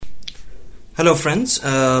Hello friends,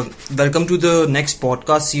 welcome to the next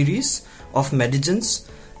podcast series of Medigence.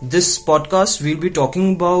 This podcast we'll be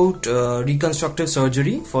talking about reconstructive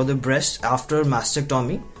surgery for the breast after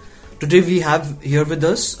mastectomy. Today we have here with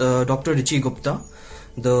us Dr. Richie Gupta,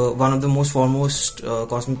 one of the most foremost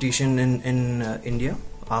cosmetician in India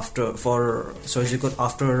for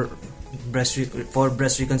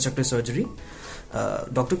breast reconstructive surgery.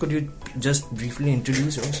 Doctor, could you just briefly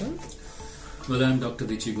introduce yourself? Well, I am Dr.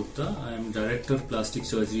 Richie Gupta. I am Director of Plastic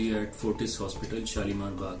Surgery at Fortis Hospital,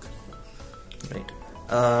 Shalimar Bagh.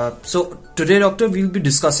 Right. So today, Doctor, we'll be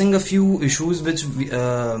discussing a few issues which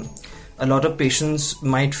a lot of patients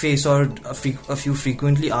might face, or a few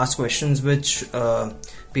frequently asked questions which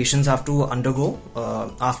patients have to undergo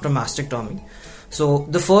after mastectomy. So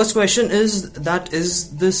the first question is that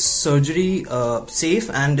is this surgery safe,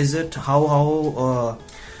 and is it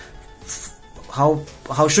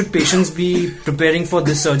how should patients be preparing for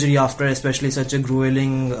this surgery after especially such a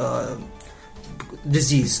grueling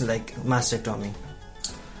disease like mastectomy?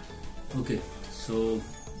 Okay, so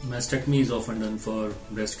mastectomy is often done for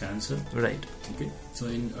breast cancer. Right. Okay, so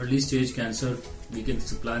in early stage cancer, we can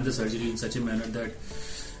plan the surgery in such a manner that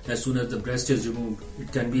as soon as the breast is removed,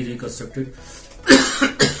 it can be reconstructed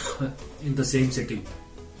in the same setting.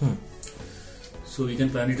 So we can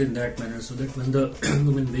plan it in that manner so that when the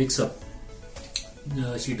woman wakes up,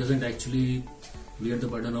 she doesn't actually bear the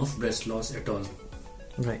burden of breast loss at all.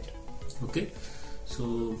 Right. Okay,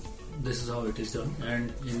 so this is how it is done.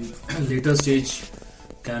 And in later stage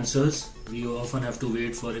cancers, we often have to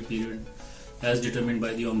wait for a period as determined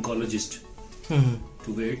by the oncologist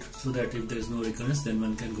to wait, so that if there is no recurrence, then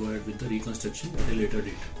one can go ahead with the reconstruction at a later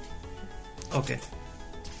date. Okay.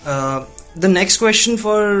 The next question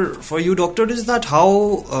for you, doctor, is that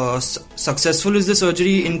how successful is the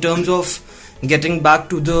surgery in terms of getting back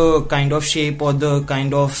to the kind of shape or the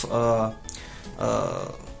kind of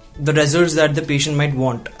the results that the patient might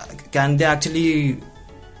want? Can they actually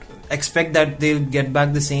expect that they'll get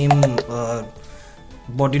back the same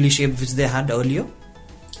bodily shape which they had earlier?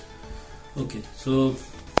 Okay, so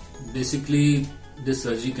basically this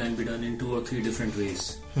surgery can be done in 2 or 3 different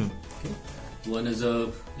ways. Okay. One is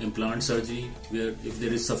a implant surgery, where if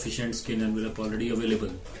there is sufficient skin envelope already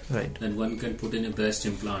available, right, then one can put in a breast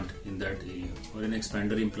implant in that area, or an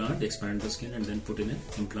expander implant, expand the skin and then put in an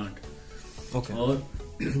implant. Okay. Or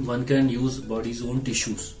one can use body's own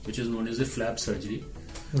tissues, which is known as a flap surgery.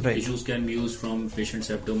 Right. Tissues can be used from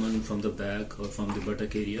patient's abdomen, from the back, or from the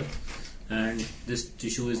buttock area, and this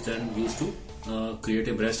tissue is then used to create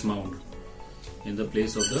a breast mound in the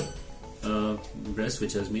place of the breast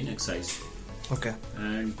which has been excised. Okay.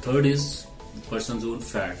 And third is person's own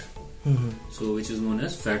fat, so which is known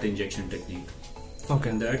as fat injection technique. Okay.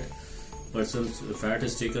 And that person's fat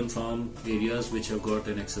is taken from areas which have got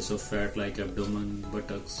an excess of fat, like abdomen,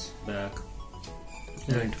 buttocks, back.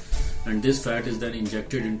 Right. And this fat is then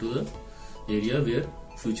injected into the area where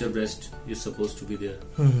future breast is supposed to be there,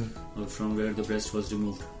 or from where the breast was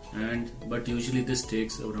removed. But usually this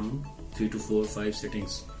takes around 3 to 4 or 5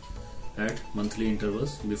 settings at monthly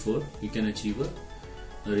intervals before you can achieve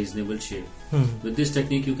a reasonable shape. With this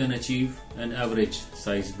technique you can achieve an average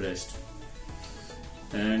size breast,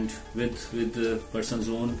 and with the person's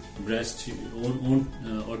own breast, own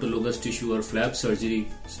autologous tissue or flap surgery,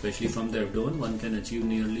 especially from the abdomen, one can achieve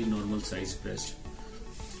nearly normal size breast.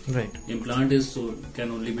 Right. Implant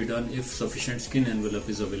can only be done if sufficient skin envelope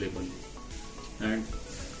is available, and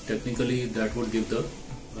technically that would give the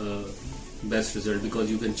best result, because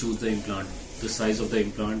you can choose the size of the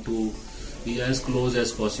implant to be as close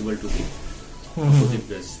as possible to the opposite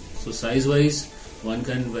breast. So size wise, one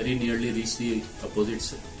can very nearly reach the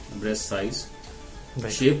opposite breast size.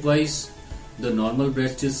 Right. Shape wise, the normal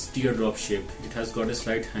breast is teardrop shaped. It has got a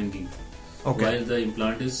slight hanging, while the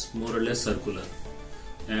implant is more or less circular.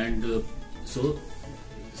 And so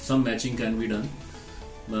some matching can be done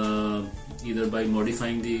either by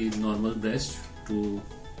modifying the normal breast to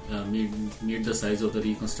meet the size of the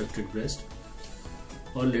reconstructed breast,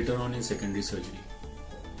 or later on in secondary surgery.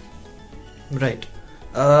 Right.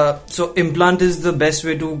 So implant is the best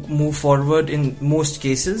way to move forward in most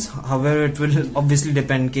cases. However, it will obviously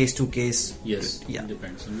depend case to case. Yes, it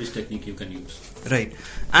depends on which technique you can use. Right.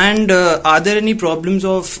 And are there any problems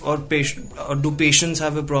or do patients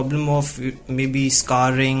have a problem of maybe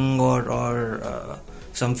scarring or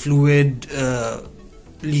some fluid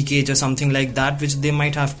leakage or something like that, which they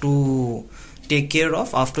might have to take care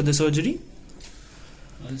of after the surgery?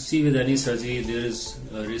 See, with any surgery there is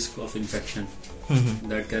a risk of infection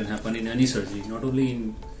that can happen in any surgery, not only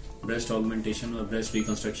in breast augmentation or breast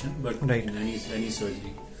reconstruction, but in any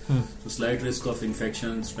surgery. So slight risk of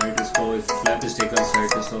infection, slight risk of if flap is taken,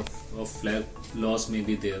 slight risk of flap loss may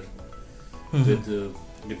be there with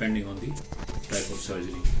depending on the type of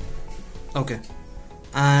surgery. Okay.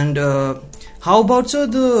 And how about, sir,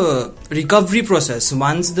 the recovery process?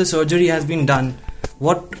 Once the surgery has been done,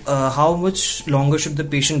 how much longer should the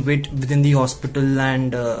patient wait within the hospital,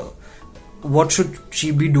 and what should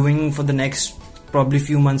she be doing for the next probably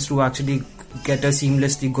few months to actually get a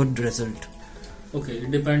seamlessly good result? Okay,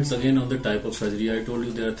 it depends again on the type of surgery. I told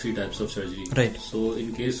you there are 3 types of surgery. Right. So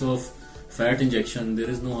in case of fat injection, there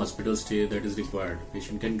is no hospital stay that is required.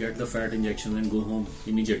 Patient can get the fat injection and go home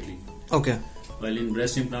immediately. Okay. While in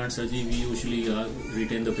breast implant surgery, we usually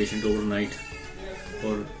retain the patient overnight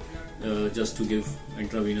or just to give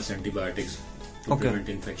intravenous antibiotics to prevent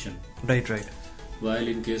infection. Right. While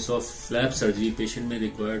in case of flap surgery, patient may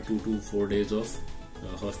require 2 to 4 days of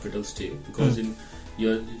hospital stay because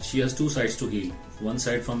she has 2 sides to heal. One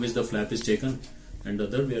side from which the flap is taken and the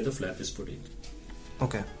other where the flap is put in.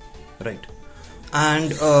 Okay, right.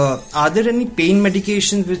 And are there any pain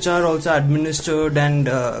medications which are also administered, and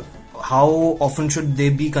how often should they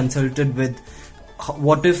be consulted with?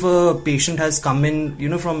 What if a patient has come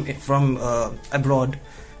in, from abroad,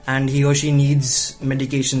 and he or she needs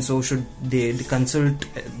medication? So should they consult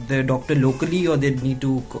the doctor locally, or they need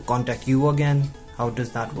to contact you again? How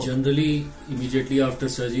does that work? Generally, immediately after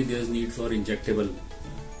surgery, there is need for injectable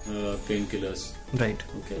painkillers. Right.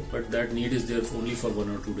 Okay, but that need is there only for 1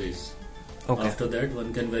 or 2 days. Okay. After that,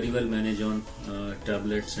 one can very well manage on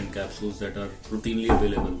tablets and capsules that are routinely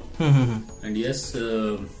available. And yes,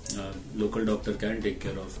 local doctor can take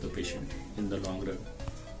care of the patient in the long run.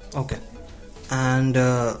 Okay. And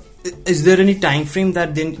is there any time frame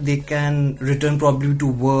that they can return probably to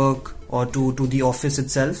work or to the office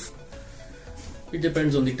itself? It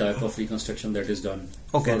depends on the type of reconstruction that is done.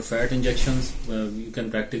 Okay. For fat injections, you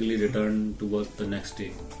can practically return to work the next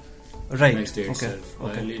day. Right. Next day itself.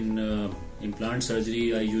 Okay. While in implant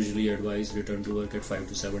surgery, I usually advise return to work at 5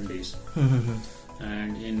 to 7 days.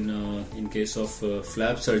 And in case of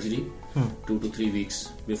flap surgery, 2 to 3 weeks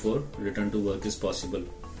before return to work is possible.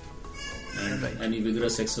 And any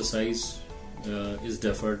vigorous exercise is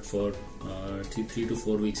deferred for 3 to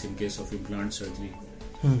 4 weeks in case of implant surgery.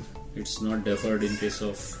 It's not deferred in case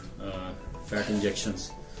of fat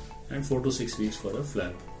injections, and 4 to 6 weeks for a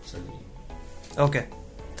flap surgery. Okay.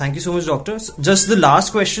 Thank you so much, doctor. Just the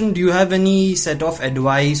last question, do you have any set of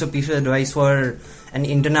advice or piece of advice for an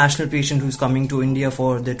international patient who's coming to India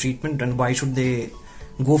for their treatment, and why should they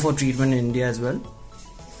go for treatment in India as well?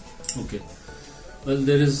 Okay. Well,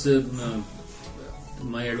 there is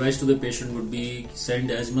my advice to the patient would be send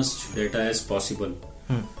as much data as possible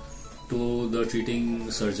to the treating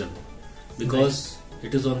surgeon, because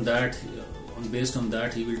it is based on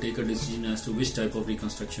that he will take a decision as to which type of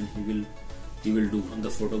reconstruction he will do on the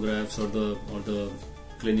photographs or the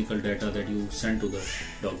clinical data that you send to the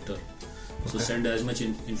doctor. So send as much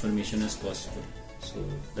information as possible. So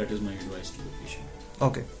that is my advice to the patient.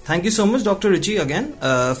 Okay. Thank you so much, Dr. Richie, again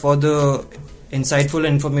for the insightful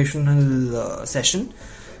informational session.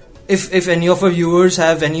 If any of our viewers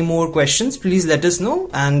have any more questions, please let us know,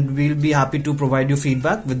 and we'll be happy to provide you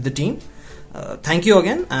feedback with the team. Thank you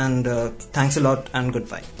again, and thanks a lot, and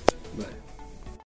goodbye.